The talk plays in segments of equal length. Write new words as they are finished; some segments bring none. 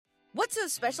What's so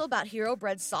special about Hero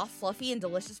Bread's soft, fluffy, and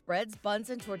delicious breads, buns,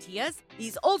 and tortillas?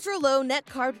 These ultra-low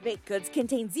net-carb baked goods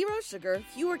contain zero sugar,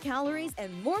 fewer calories,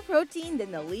 and more protein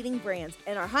than the leading brands,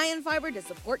 and are high in fiber to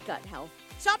support gut health.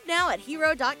 Shop now at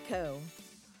hero.co.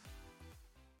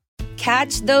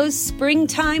 Catch those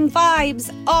springtime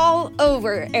vibes all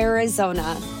over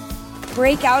Arizona.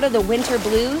 Break out of the winter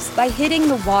blues by hitting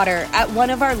the water at one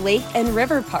of our lake and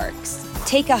river parks.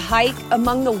 Take a hike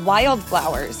among the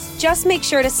wildflowers. Just make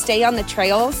sure to stay on the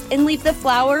trails and leave the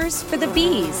flowers for the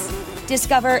bees.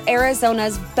 Discover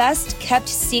Arizona's best-kept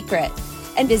secret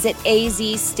and visit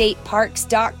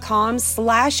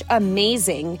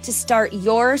azstateparks.com/amazing to start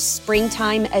your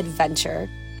springtime adventure.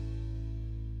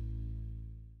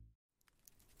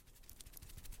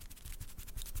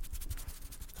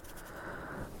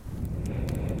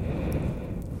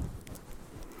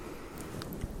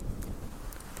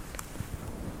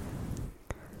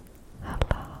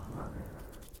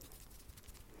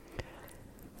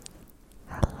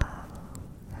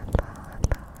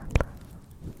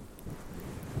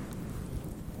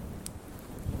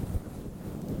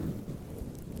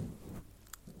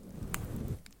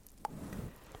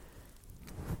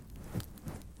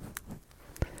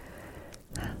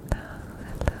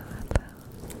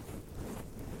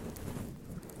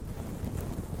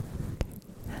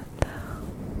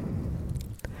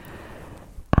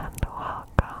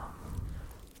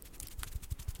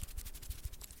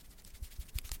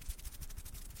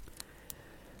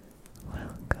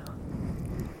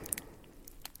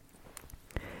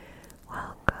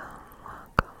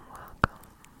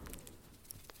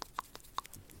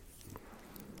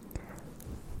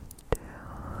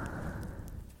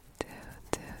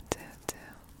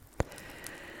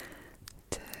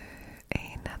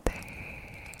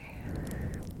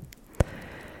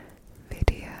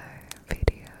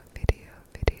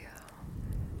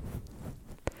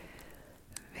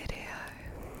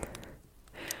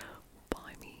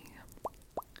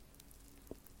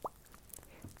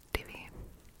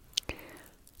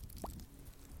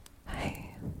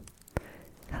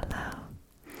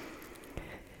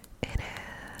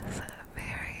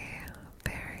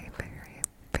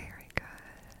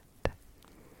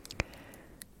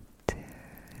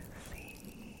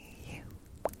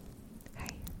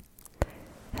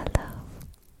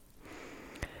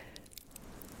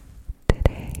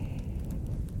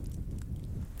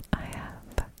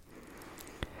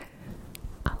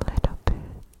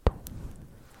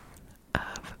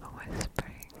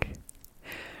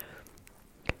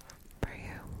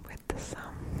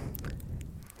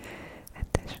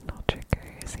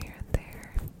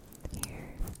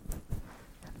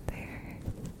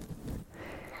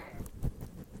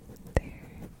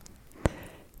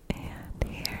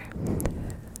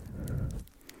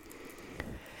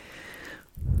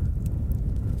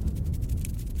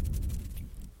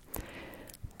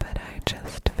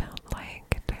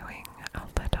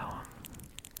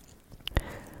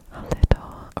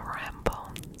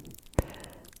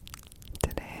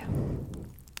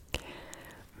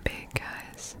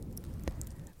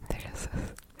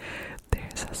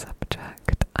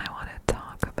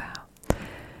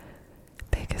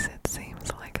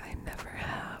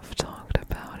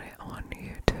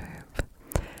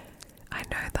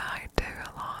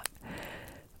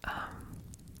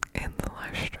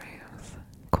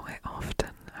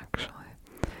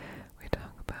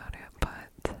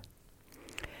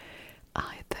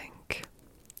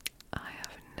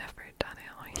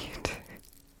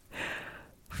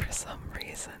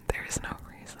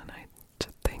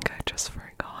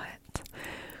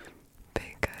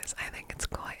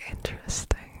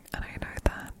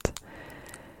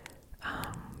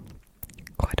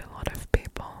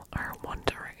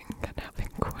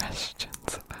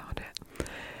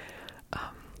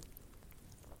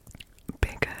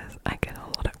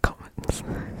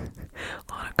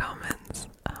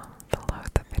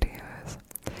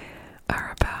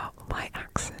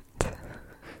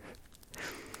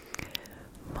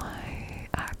 My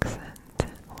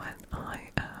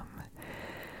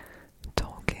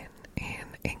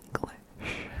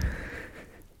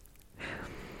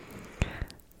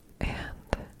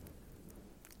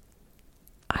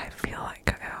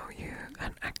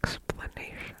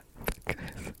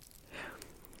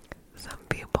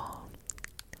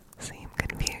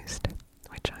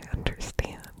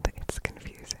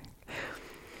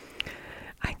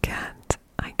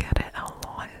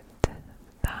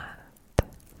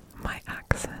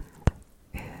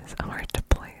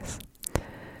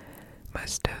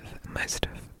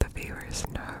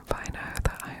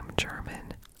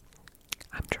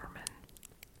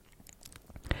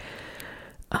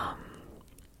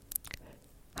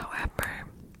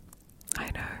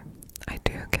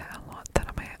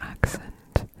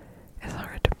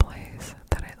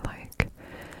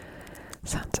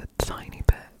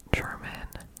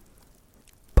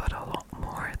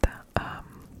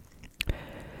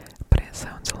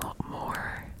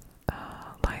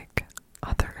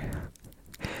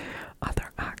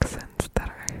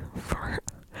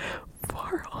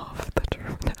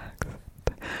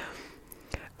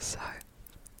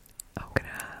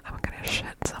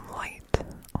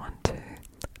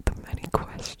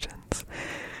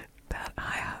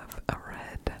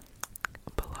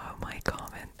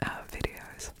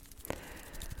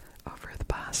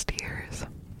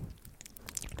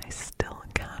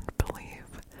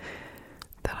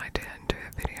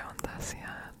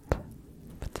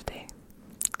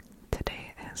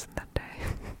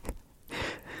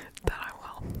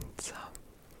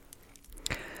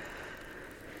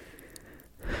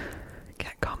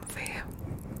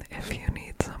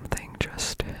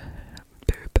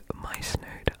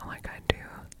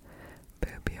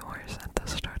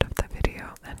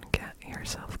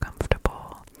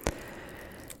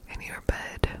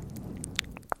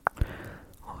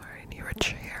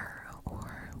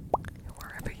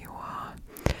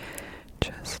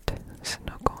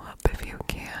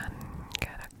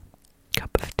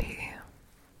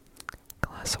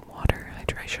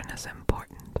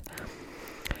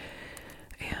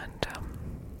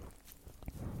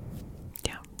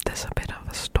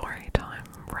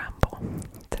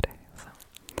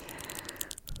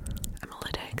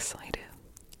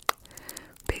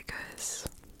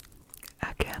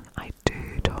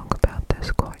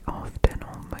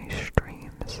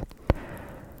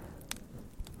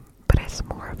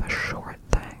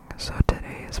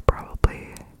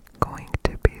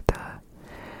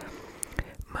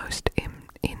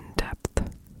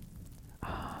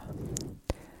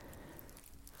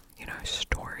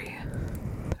story,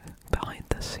 behind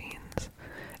the scenes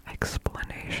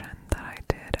explanation that I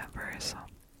did ever, so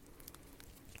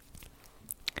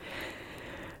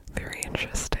very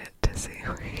interested to see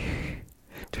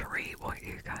to read what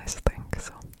you guys think.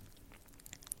 So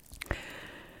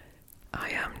I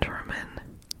am German,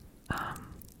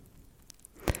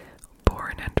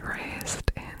 born and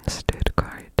raised in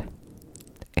Stuttgart,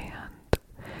 and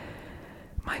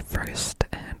my first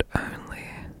and only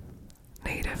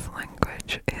native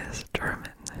language is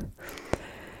German.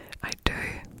 I do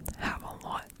have a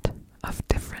lot of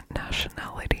different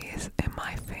nationalities in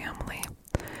my family,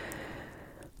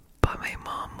 but my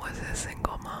mom was a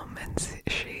single mom and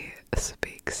she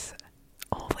speaks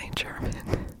only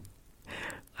German.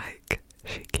 Like,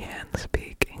 she can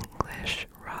speak English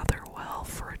rather well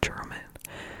for German,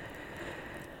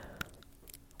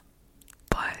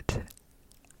 but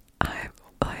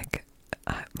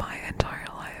my entire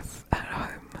life at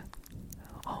home,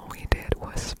 all we did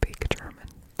was speak German.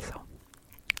 So,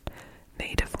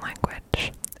 native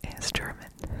language is German.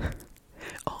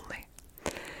 Only.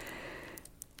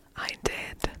 I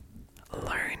did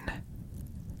learn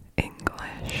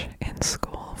English in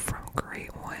school from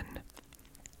grade 1.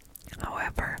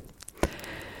 However,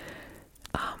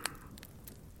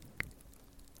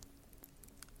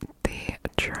 the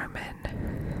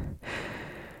German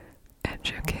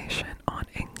education on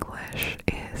English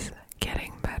is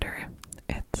getting better.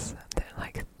 It's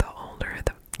like the older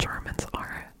the Germans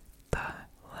are, the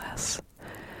less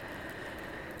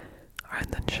are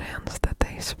the chance that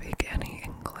they speak any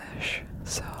English.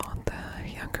 So the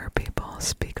younger people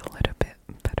speak a little bit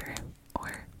better,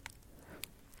 or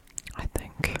I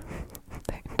think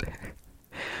they do.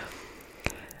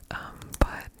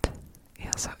 But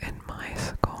yeah, so in my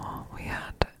school we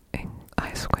had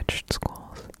I switched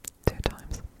schools 2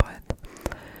 times, but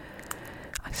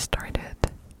I started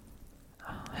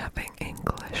having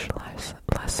English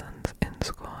lessons in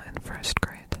school in 1st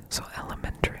grade. So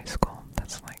elementary school,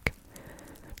 that's like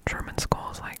German school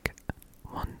is like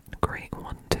grade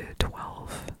 1 to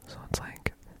 12. So it's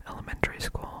like elementary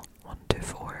school 1 to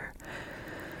 4.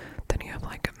 Then you have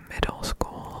like middle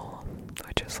school,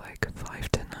 which is like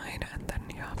 5 to 9, and then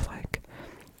you have like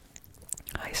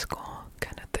high school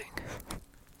kind of thing.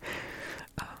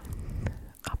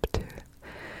 Up to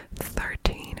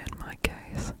 13 in my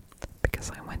case,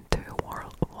 because I went to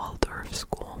Waldorf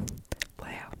school.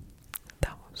 Wow,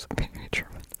 that was very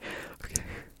German. Okay.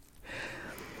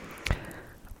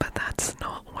 But that's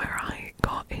not where I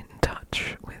got in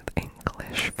touch with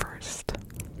English first.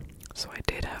 So I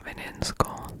did have it in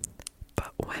school,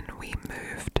 but when we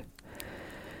moved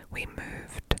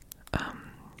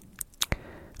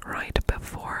right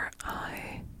before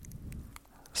I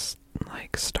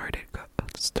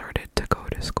started to go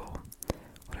to school,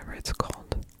 whatever it's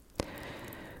called,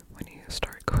 when you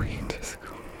start going to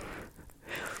school.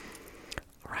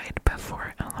 Right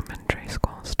before elementary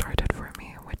school started for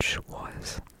me, which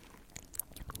was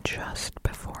just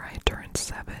before I turned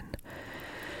 7,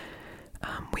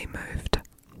 we moved.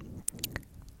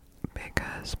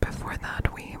 Because before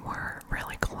that we were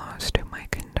really close to my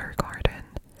kindergarten,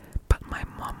 but my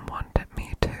mom wanted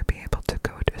me to be able to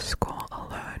go to school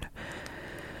alone.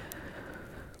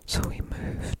 So we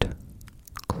moved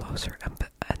closer,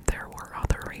 and there were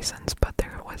other reasons, but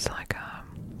there was like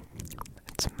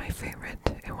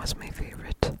it was my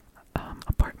favorite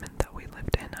apartment that we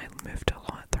lived in. I moved a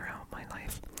lot throughout my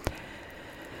life.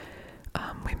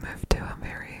 We moved to a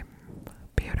very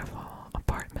beautiful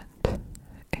apartment,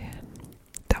 and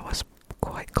that was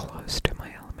quite close to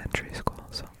my elementary school.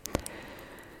 So,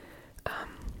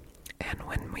 and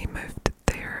when we moved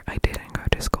there, I didn't go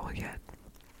to school yet.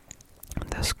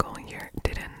 The school year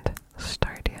didn't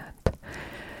start yet.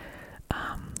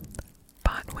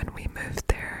 But when we moved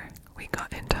there, we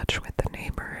got in touch with the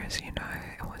neighbors. It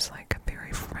was like a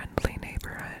very friendly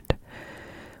neighborhood,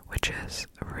 which is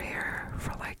rare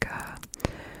for like a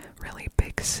really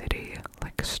big city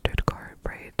like Stuttgart,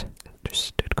 right?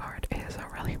 Stuttgart is a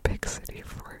really big city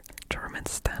for German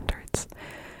standards.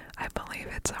 I believe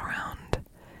it's around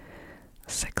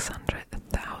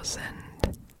 600,000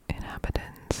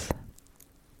 inhabitants,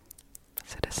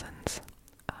 citizens,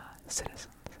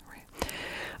 right?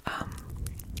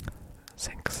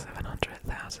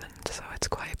 700,000, so it's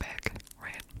quite big,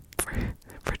 right?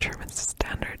 For German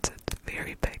standards, it's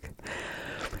very big.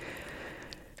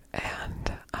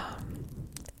 And,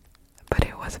 but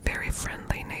it was a very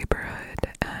friendly neighborhood,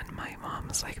 and my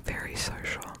mom's like very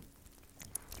social.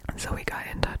 So we got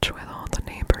in touch with all the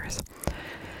neighbors.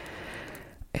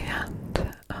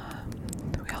 And,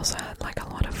 we also had like a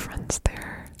lot of friends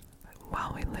there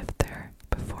while we lived there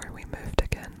before we moved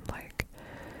again. Like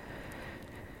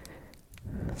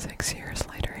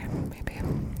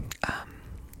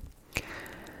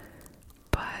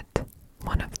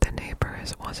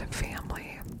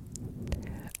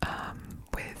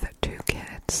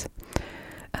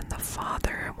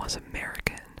was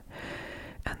American,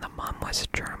 and the mom was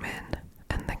German,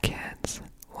 and the kids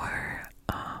were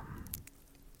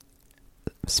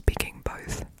speaking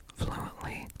both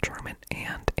fluently, German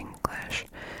and English.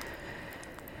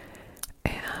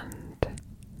 And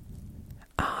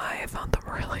I found them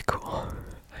really cool.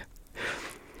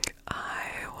 I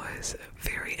was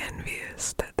very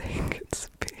envious that they could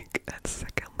speak a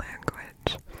second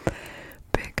language,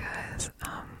 because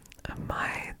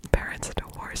my parents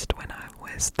divorced when I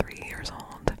was 3 years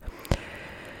old,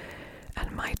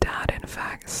 and my dad in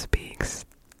fact speaks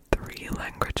 3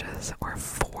 languages or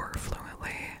 4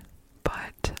 fluently,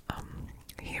 but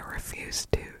he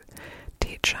refused to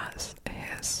teach us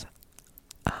his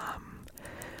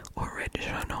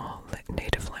original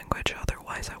native language.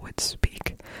 Otherwise I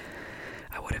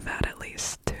would have had at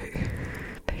least 2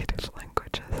 native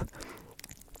languages.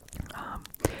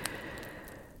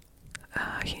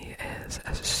 He is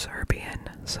a Serbian,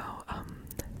 so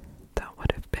that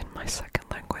would have been my second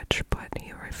language, but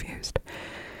he refused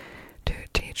to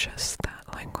teach us that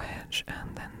language,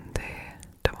 and then they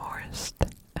divorced,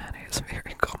 and it was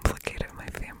very complicated. My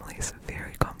family is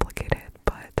very complicated,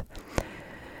 but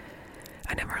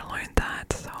I never learned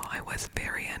that, so I was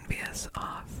very envious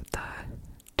of the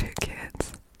 2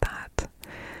 kids that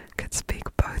could speak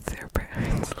both their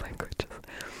parents' languages.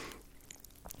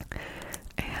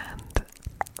 And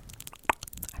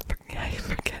I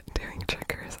forget doing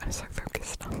triggers. I'm so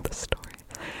focused on the story.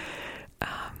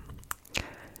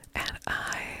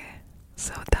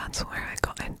 So that's where I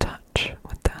got in touch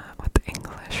with the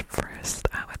English first,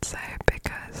 I would say,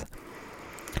 because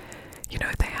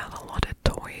they had a lot of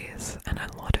toys and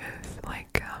a lot of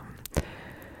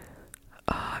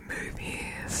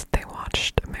movies. They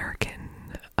watched American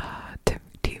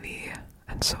TV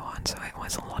and so on, so it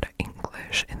was a lot of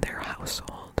English in their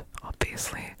household.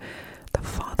 Obviously, the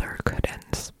father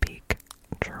couldn't speak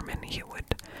German. He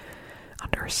would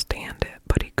understand it,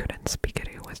 but he couldn't speak it.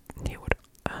 He would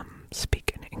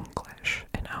speak in English,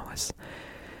 and I was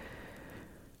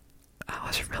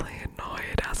really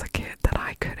annoyed as a kid that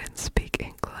I couldn't speak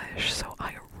English, so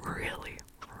I really,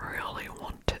 really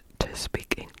wanted to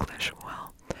speak English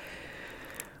well.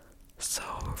 So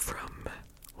from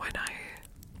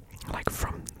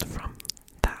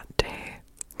that day,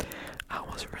 I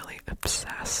was really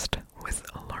obsessed with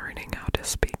learning how to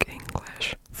speak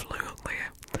English fluently,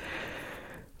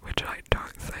 which I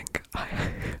don't think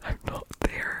I'm not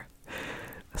there.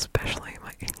 Especially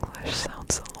my English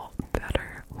sounds a lot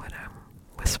better when I'm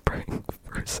whispering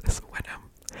versus when I'm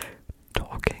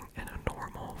talking in a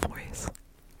normal voice.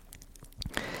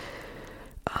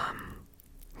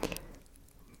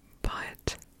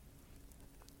 But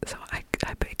so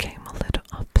I became a little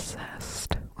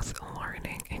obsessed with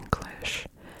learning English,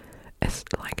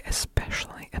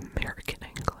 especially American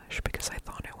English, because I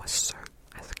thought it was so.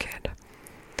 As a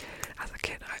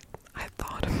kid, I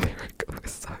thought America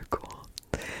was so cool,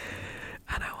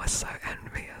 and I was so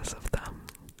envious of them,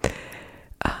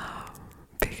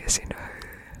 because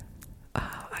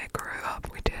I grew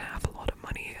up, we didn't have a lot of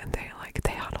money, and they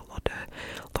had a lot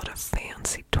of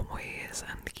fancy toys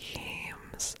and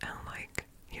games and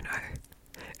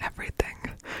everything,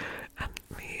 and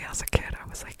me as a kid, I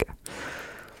was like,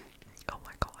 oh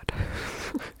my god.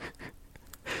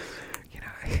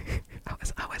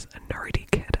 I was a nerdy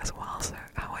kid as well, so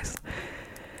I was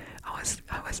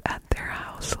at their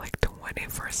house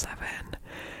 24/7.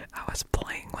 I was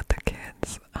playing with the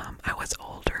kids. I was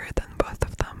older than both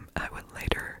of them. It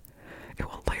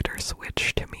will later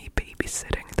switch to me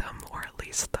babysitting them, or at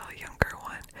least the younger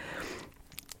one.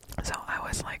 So I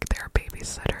was their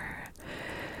babysitter.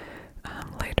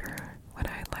 Later, when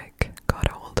I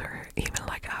got older, even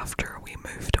after we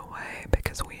moved away,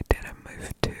 because we didn't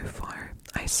move too far,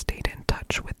 I stayed in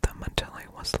touch with them until I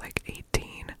was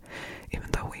 18, even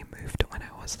though we moved when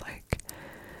I was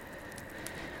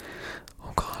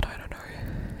oh god, I don't know,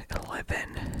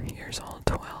 11 years old,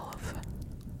 12,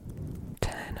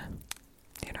 10,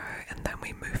 and then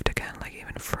we moved again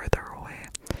even further away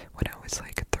when I was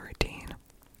 13.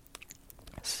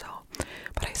 So,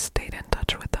 but I stayed in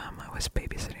touch with them. I was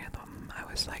babysitting them. I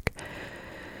was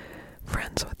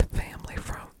friends with the family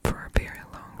for a very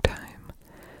long time.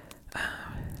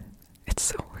 It's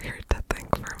so weird to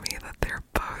think for me that they're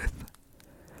both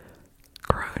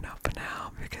grown up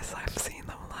now, because I've seen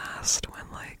them last when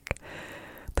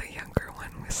the younger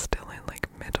one was still in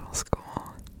middle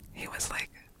school. He was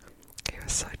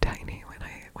so tiny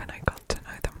when I got to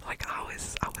know them. I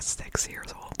was 6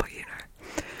 years old, but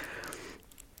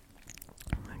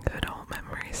good old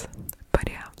memories. But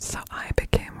yeah, so I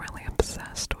became really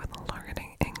obsessed with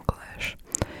learning English.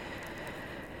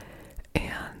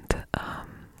 And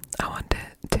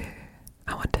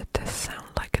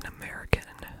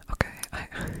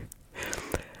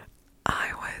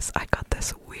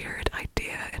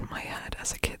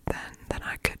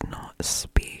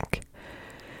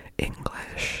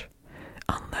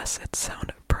yes, it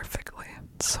sounded perfectly.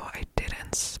 So I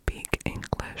didn't speak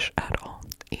English at all,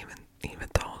 even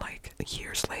though like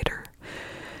years later,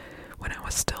 when I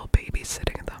was still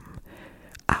babysitting them,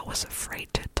 I was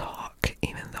afraid to talk,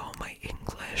 even though my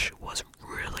English was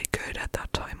really good at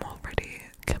that time already,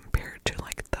 compared to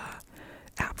like the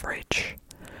average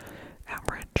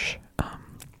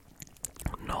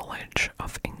knowledge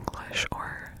of English,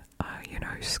 or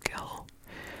skill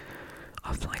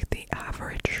of like the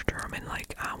average German.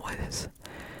 Like I was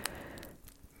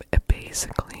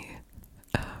basically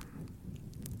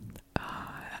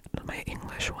my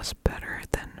English was better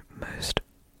than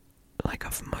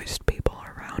most people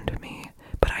around me,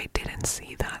 but I didn't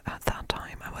see that at that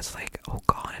time. I was like, oh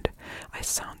god, I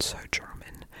sound so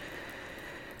German,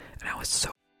 and I was so.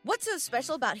 What's so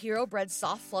special about Hero Bread's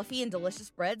soft, fluffy, and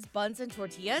delicious breads, buns, and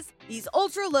tortillas? These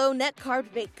ultra-low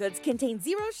net-carb baked goods contain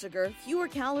zero sugar, fewer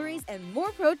calories, and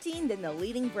more protein than the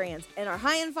leading brands, and are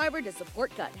high in fiber to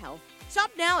support gut health.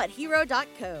 Shop now at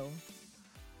hero.co.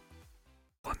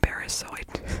 Embarrassed, so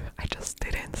I just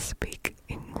didn't speak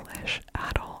English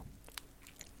at all.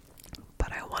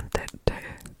 But I wanted to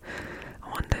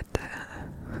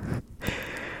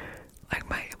like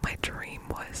my dream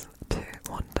was to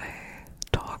one day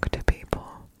talk to people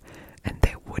and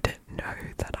they wouldn't know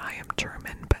that I am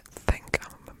German but think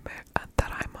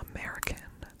that I'm American.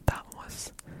 That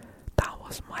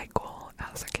was my goal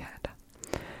as a kid.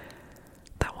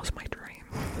 That was my dream.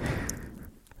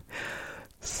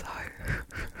 So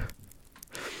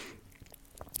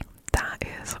that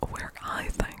is where I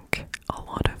think a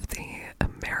lot of the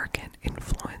American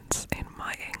influence in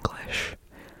my English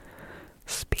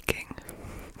speaking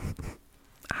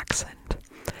accent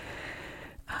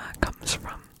comes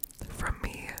from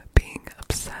me being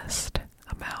obsessed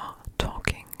about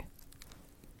talking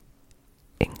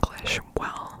English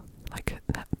well, like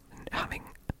having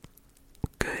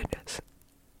good,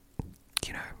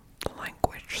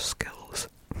 language skills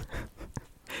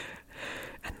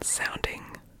and sounding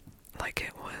like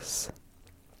it was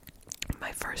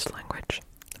my first language,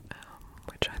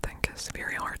 which I think is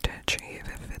very hard to achieve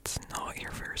if it's not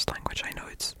your first language. I know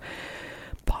it's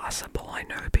possible, I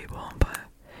know people, but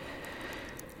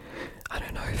I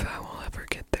don't know if I will ever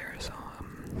get there, so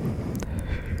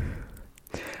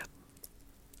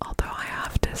although I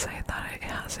have to say that it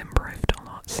has improved a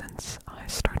lot since I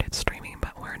started streaming,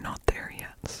 but we're not there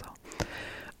yet, so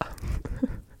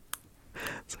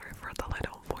sorry for the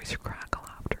little voice crackle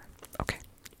after. Okay.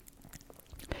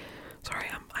 Sorry,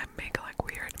 I make like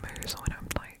weird moves when I'm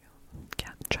like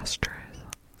gestures,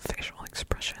 facial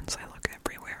expressions. I look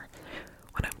everywhere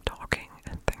when I'm talking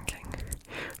and thinking.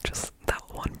 Just that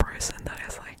one person that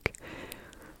is like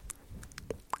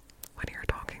when you're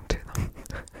talking to them.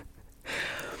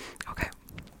 Okay.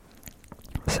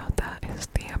 So that is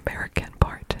the American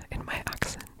part in my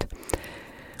accent.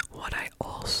 What I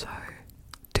also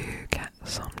do get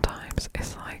sometimes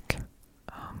is like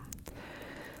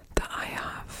that I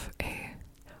have a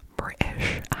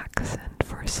British accent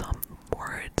for some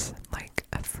words,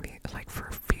 for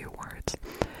a few words,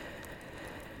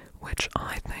 which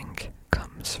I think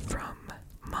comes from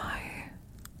my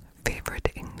favorite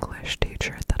English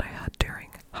teacher that I had during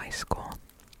high school.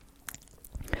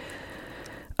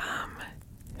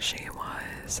 She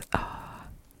was a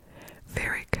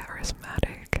very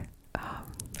charismatic,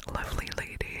 lovely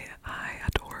lady. I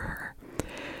adore her.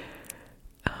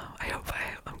 I hope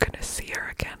I'm gonna see her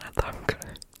again.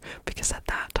 Because at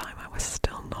that time I was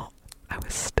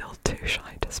still too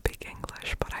shy to speak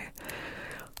English, but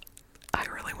I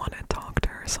really want to talk to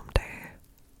her someday,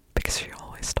 because she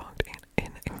always talked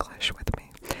in English with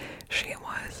me. She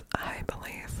was, I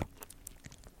believe,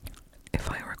 if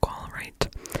I recall right,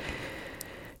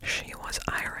 she was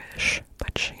Irish,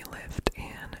 but she lived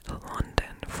in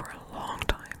London for a long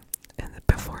time, and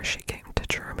before she came to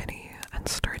Germany and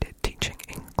started teaching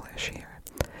English here.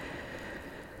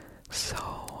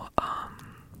 So,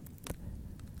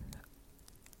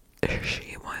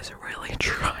 she was really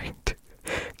trying to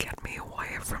get me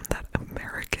away from that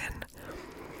American.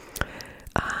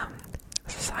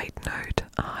 Side note,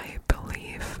 I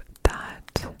believe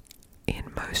that in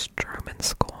most German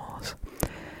schools,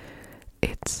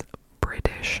 it's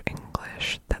British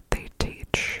English that they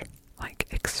teach, like,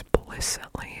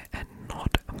 explicitly, and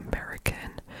not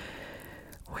American,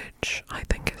 which I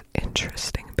think is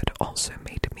interesting, but also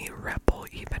made me rebel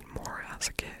even more as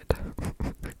a kid,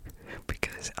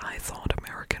 because I thought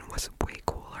American was way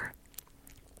cooler.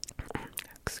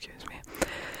 Excuse me,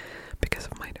 because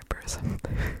of my nippers.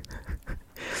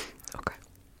 Okay.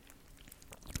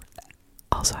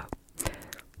 Also,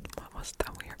 what was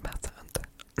that weird method?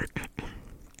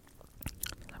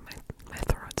 My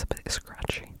throat's a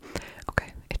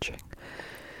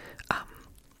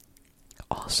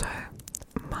also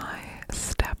my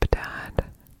stepdad,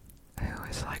 who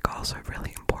is like also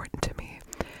really important to me.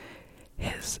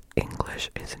 His English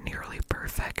is nearly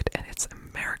perfect and it's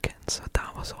American, so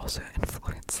that was also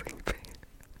influencing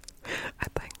me, I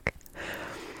think.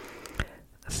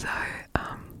 So,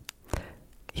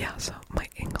 yeah, so my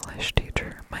English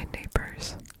teacher, my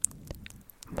neighbors,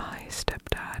 my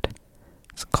stepdad,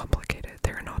 it's complicated.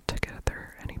 They're not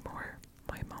together anymore,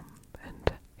 my mom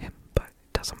and him, but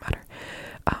it doesn't matter.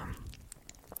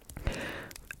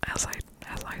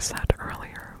 As I said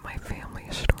earlier, my family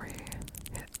story,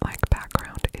 like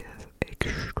background, is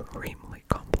extremely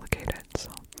complicated,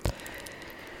 so.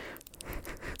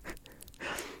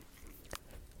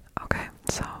 Okay,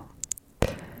 so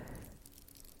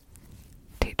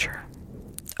teacher.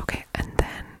 Okay, and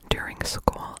then during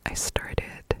school I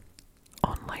started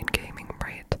online gaming,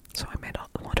 right? So I made a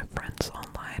lot of friends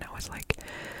online. I was like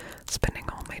spending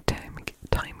all my time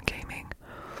gaming.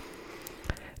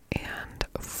 And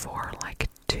for like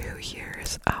 2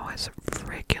 years I was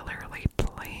regularly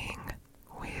playing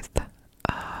with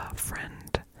a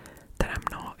friend that I'm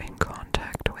not in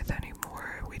contact with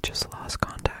anymore. We just lost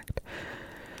contact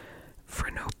for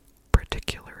no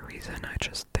particular reason. I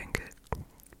just think it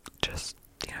just,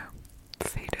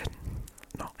 faded,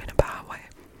 not in a bad way.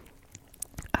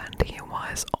 And he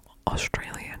was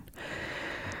Australian,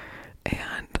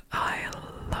 and I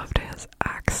loved his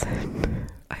accent.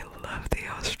 I love the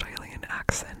Australian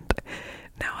accent.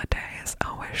 Nowadays,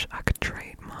 I wish I could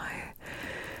trade my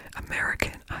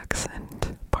American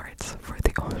accent parts for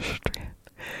the Australian.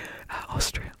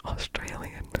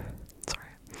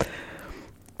 Sorry.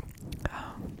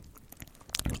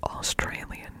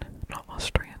 Australian, not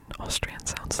Austrian. Austrian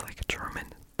sounds like German.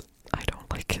 I don't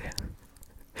like it.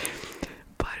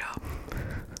 But,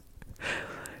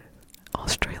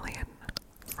 Australian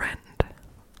friend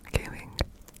gaming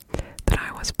that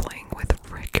I was playing with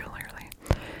regularly.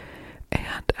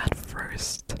 And at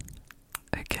first,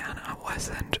 again, I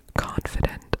wasn't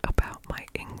confident about my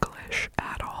English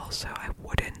at all, so I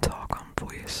wouldn't talk on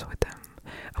voice with them.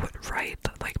 I would write,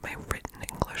 like my written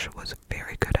English was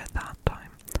very good at that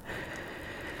time.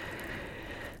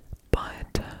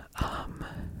 But,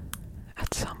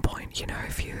 at some point,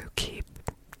 if you keep,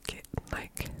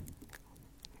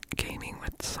 gaming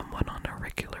with someone on a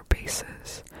regular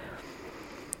basis,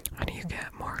 and you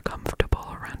get more comfortable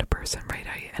around a person, right?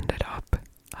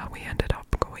 We ended up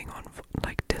going on,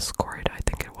 Discord. I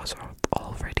think it was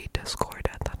already Discord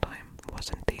at that time. It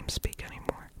wasn't TeamSpeak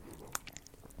anymore.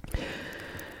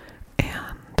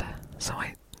 And so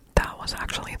that was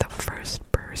actually the first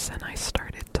person I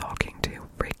started talking to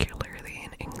regularly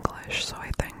in English, so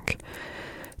I think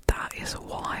that is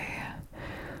why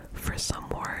for some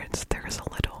words there's a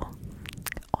little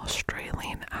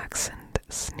Australian accent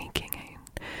sneaking in,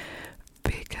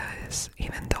 because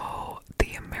even though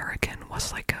the American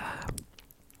was like a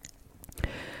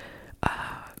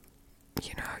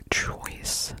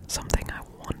choice, something I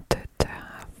wanted to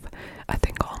have, I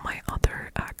think all my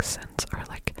other accents are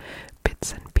like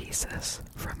bits and pieces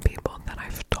from people that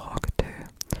I've talked to,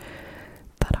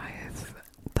 that I've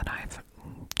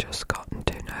just gotten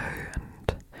to know,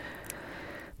 and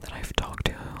that I've talked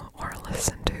to or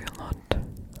listened to a lot.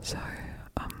 So,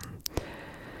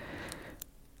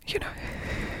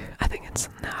 I think it's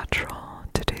natural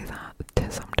to do that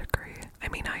to some degree. I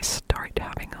mean, I start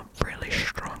having a really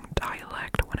strong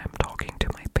dialect when I'm talking to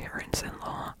my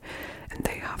parents-in-law, and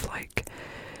they have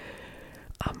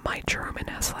my German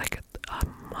has a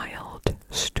mild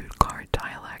Stuttgart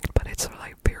dialect, but it's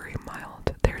very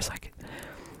mild. There's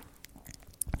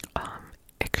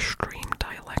extreme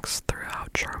dialects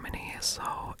throughout Germany,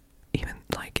 so even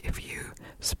if you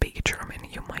speak German,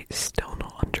 you might still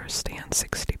not understand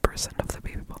 60% of the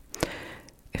people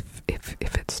if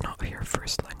it's not your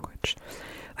first language.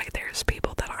 There's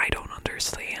people that I don't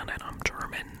understand, and I'm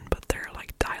German, but their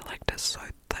dialect is so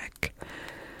thick,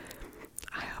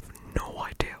 I have no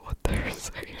idea what they're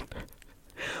saying.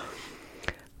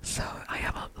 So I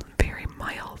have a very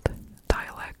mild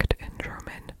dialect in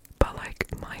German, but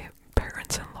my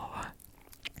parents-in-law,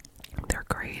 they're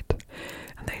great,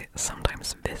 and they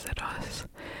sometimes visit us,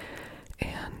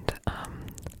 and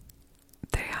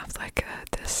they have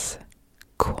this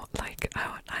cool,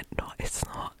 it's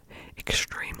not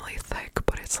extremely thick,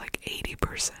 but it's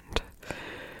 80%.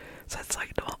 So it's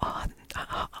not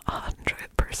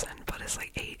 100%, but it's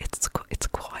 8. It's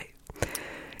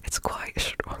quite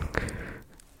strong.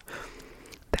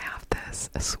 They have this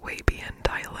Swabian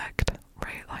dialect,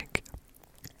 right?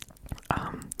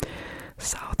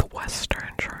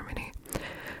 Southwestern Germany,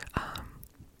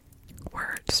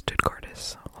 where Stuttgart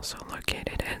is also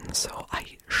located in. So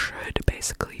I should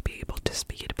basically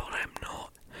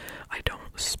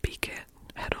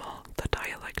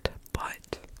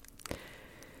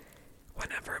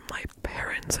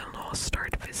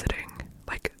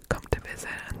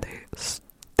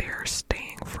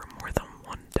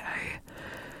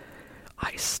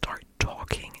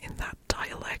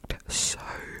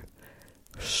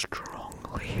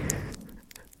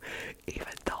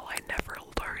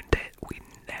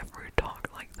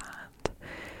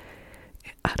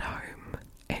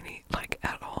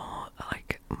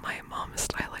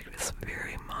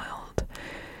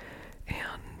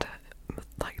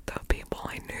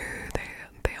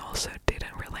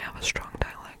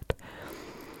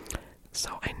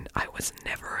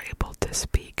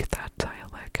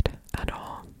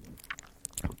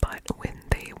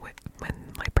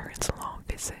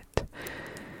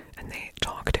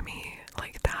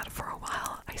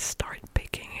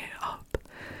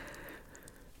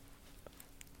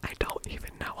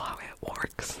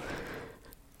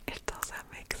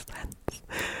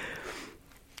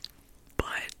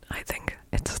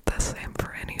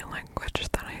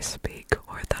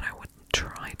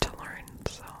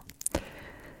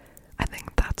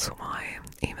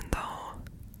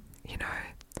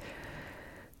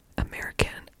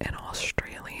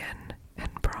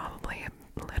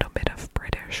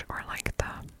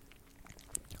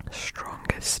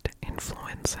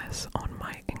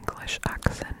English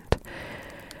accent.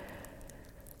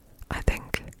 I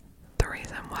think the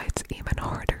reason why it's even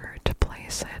harder to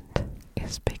place it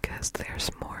is because there's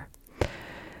more,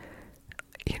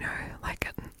 you know,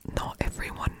 like not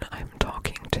everyone I'm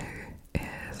talking to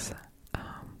is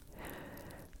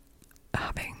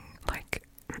having like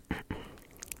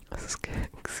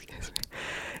excuse me,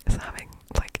 is having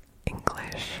like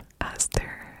English as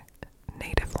their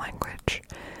native language.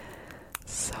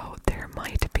 So there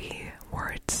might be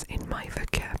words in my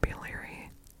vocabulary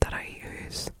that I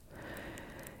use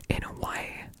in a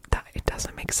way that it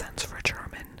doesn't make sense for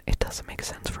German, it doesn't make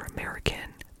sense for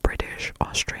American, British,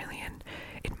 Australian.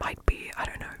 It might be, I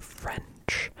don't know,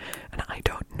 French, and I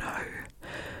don't know,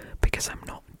 because I'm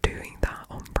not doing that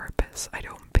on purpose. I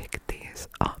don't pick these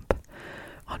up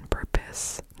on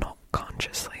purpose, not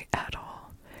consciously at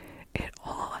all. It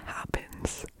all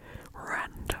happens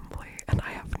randomly, and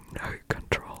I have no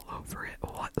control over it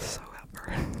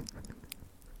whatsoever.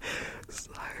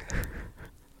 So,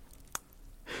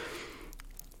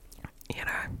 you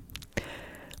know,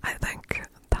 I think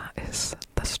that is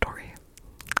the story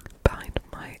behind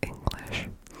my English.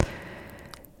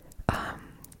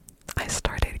 I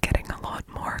started getting a lot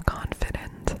more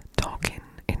confident talking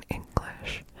in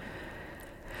English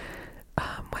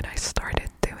when I started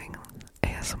doing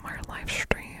ASMR live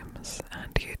streams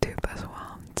and YouTube as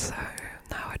well. So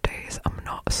nowadays I'm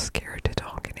not scared to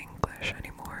talk in English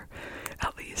anymore,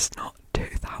 at least not to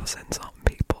thousands of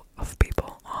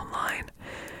people online.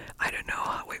 I don't know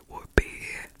how it would be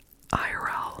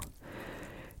IRL.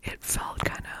 It felt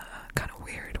kind of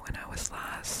weird when I was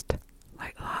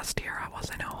last year I was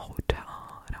in a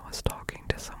hotel and I was talking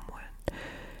to someone.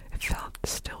 It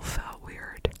still felt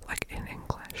weird, like in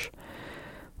English,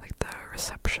 like the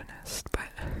receptionist, but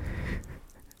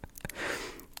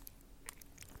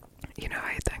you know,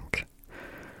 I think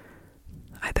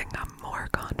I'm more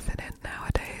confident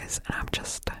nowadays, and I'm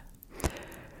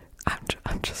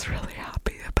just really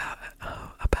happy about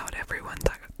everyone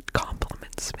that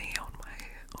compliments me on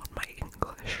my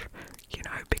English, you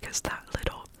know, because that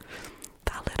little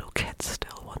kid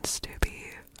still wants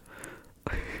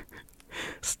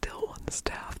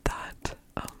to have that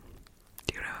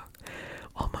you know,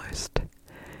 almost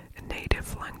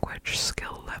native language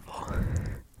skill level.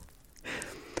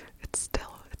 It's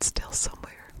still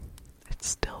somewhere. It's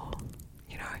still,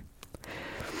 you know,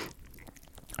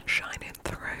 shining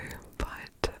through,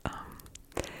 but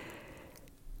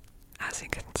as you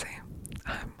can see,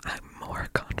 I'm more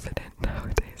confident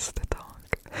nowadays to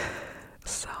talk.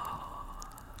 So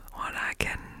what I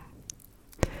can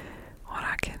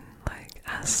like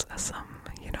as some,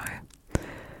 you know,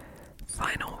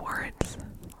 final words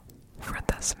for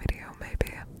this video,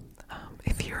 maybe,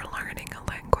 if you're learning a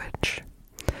language,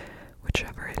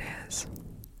 whichever it is,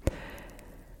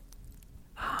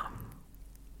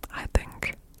 I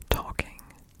think talking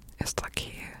is the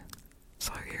key,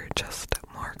 so you're just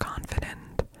more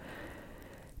confident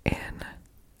in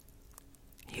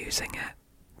using it,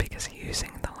 because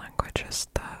using the language is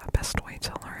the best way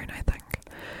to learn, I think.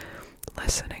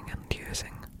 Listening and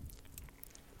using.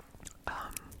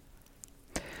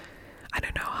 I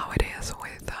don't know how it is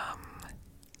with,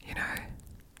 you know,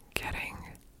 getting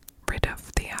rid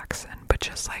of the accent, but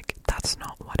just like, that's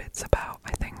not what it's about.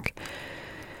 I think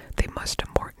the most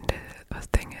important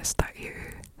thing is that you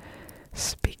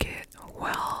speak it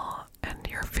well and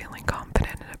you're feeling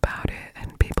confident about it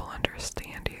and people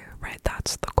understand you, right?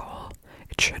 That's the goal.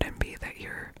 It shouldn't be that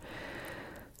you're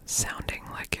sounding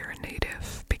like you're a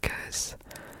native, because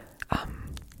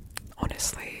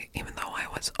honestly, even though I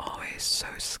was always so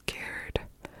scared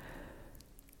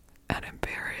and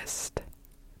embarrassed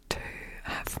to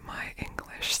have my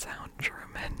English sound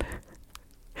German,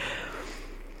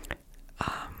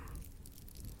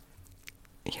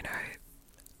 you know,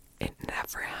 it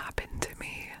never happened to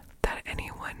me that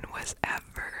anyone was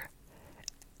ever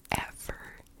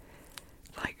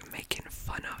like making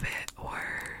fun of it or,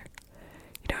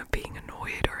 you know, being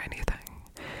annoyed or anything.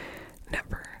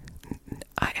 Never.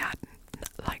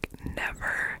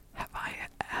 Never have I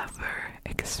ever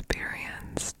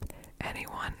experienced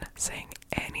anyone saying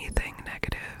anything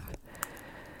negative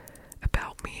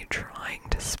about me trying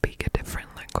to speak a different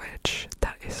language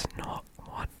that is not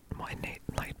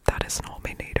that is not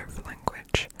my native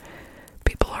language.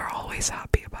 People are always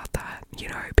happy about that. You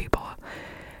know, people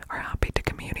are happy to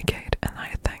communicate, and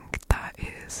I think that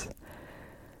is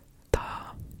the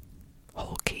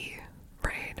whole key,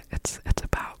 right? It's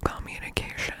about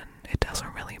communication. It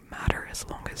doesn't really matter as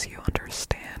long as you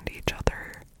understand each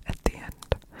other at the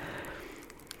end.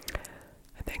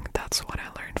 I think that's what I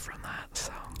learned from that,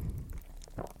 so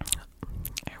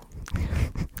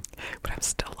but I'm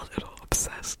still a little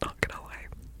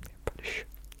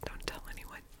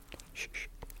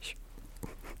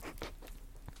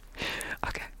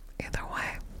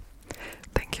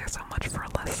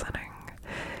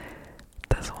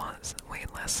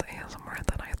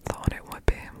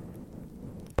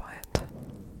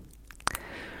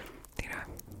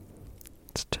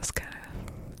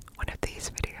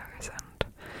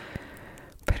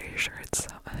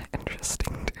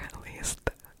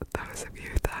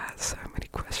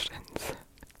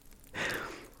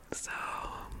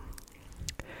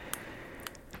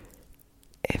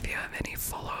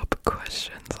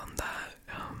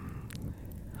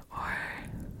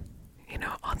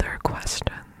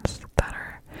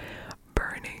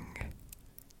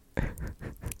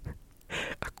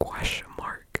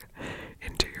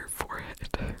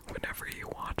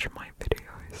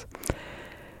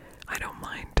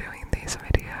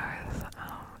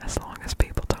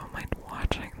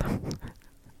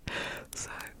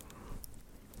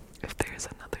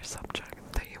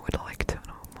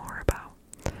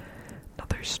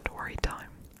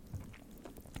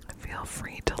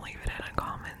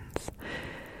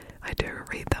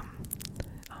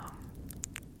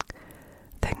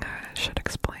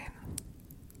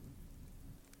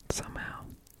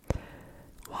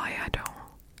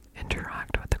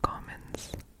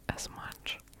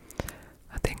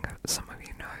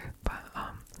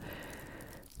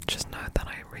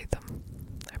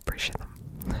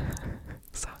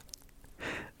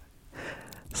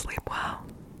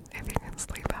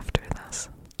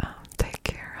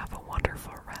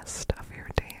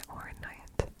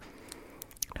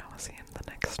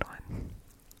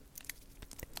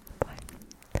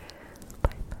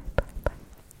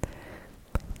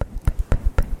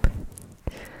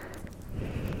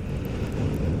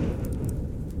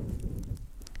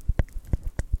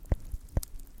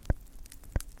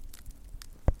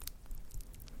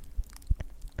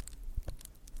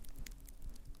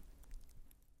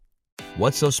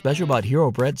What's so special about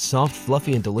Hero Bread's soft,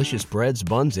 fluffy, and delicious breads,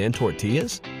 buns, and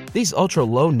tortillas? These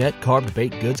ultra-low net-carb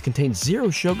baked goods contain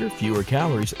zero sugar, fewer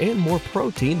calories, and more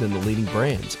protein than the leading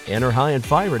brands, and are high in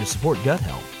fiber to support gut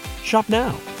health. Shop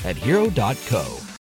now at Hero.co.